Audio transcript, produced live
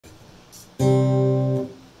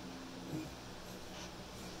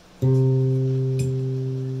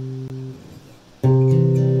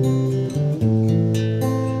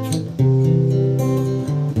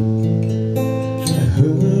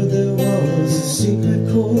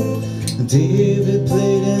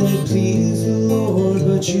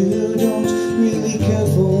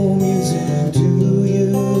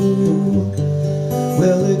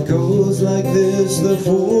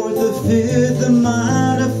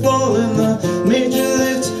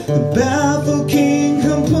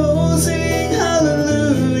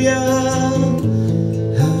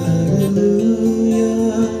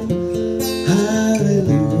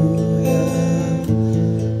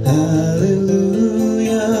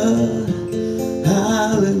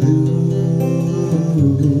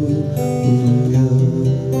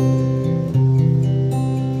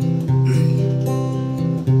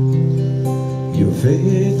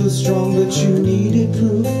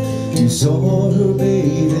saw her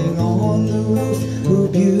bathing on the roof, her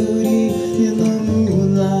beauty in the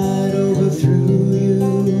moonlight overthrew you.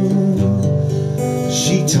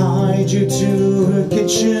 She tied you to her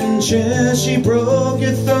kitchen chair, she broke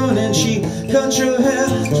your throne and she cut your hair.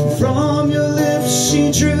 From your lips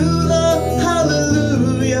she drew the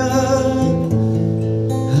hallelujah,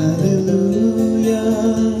 hallelujah,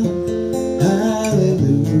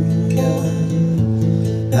 hallelujah,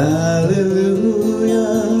 hallelujah,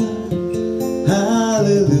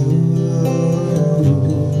 hallelujah.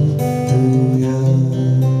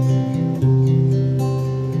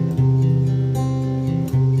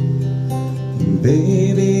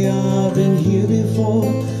 Baby, I've been here before,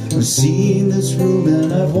 I've seen this room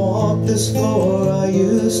and I've walked this floor. I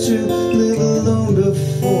used to live alone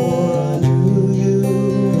before I knew you.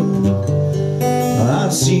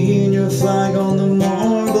 I've seen your flag on the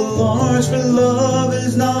marble arch, but love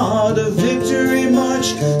is not a victory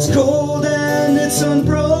march. It's cold and it's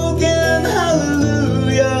unbroken.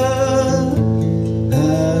 Hallelujah,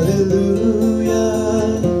 hallelujah,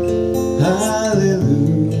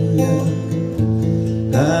 hallelujah,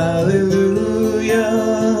 hallelujah,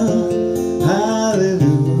 hallelujah.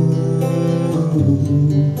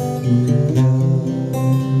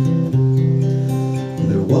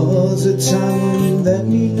 There was a time when you let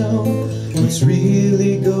me know what's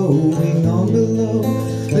really going on below,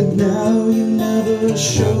 but now you never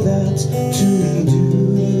show that to me, do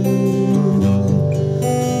you?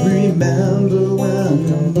 Remember when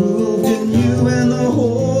I moved in you and the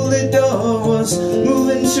holy dove was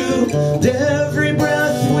moving too, and every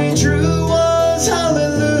breath we drew was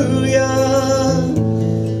hallelujah,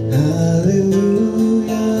 hallelujah,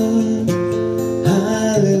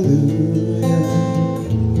 hallelujah,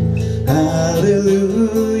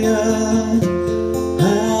 hallelujah,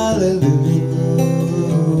 hallelujah.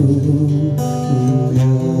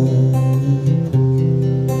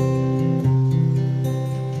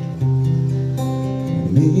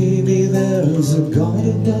 Maybe there's a God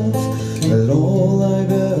above, but all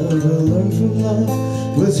I've ever learned from love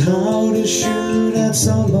was how to shoot at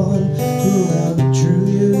someone who outdrew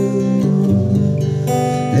you.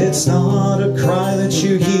 It's not a cry that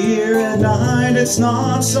you hear at night, it's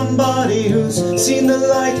not somebody who's seen the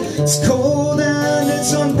light. It's cold and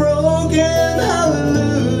it's unbroken.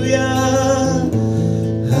 Hallelujah,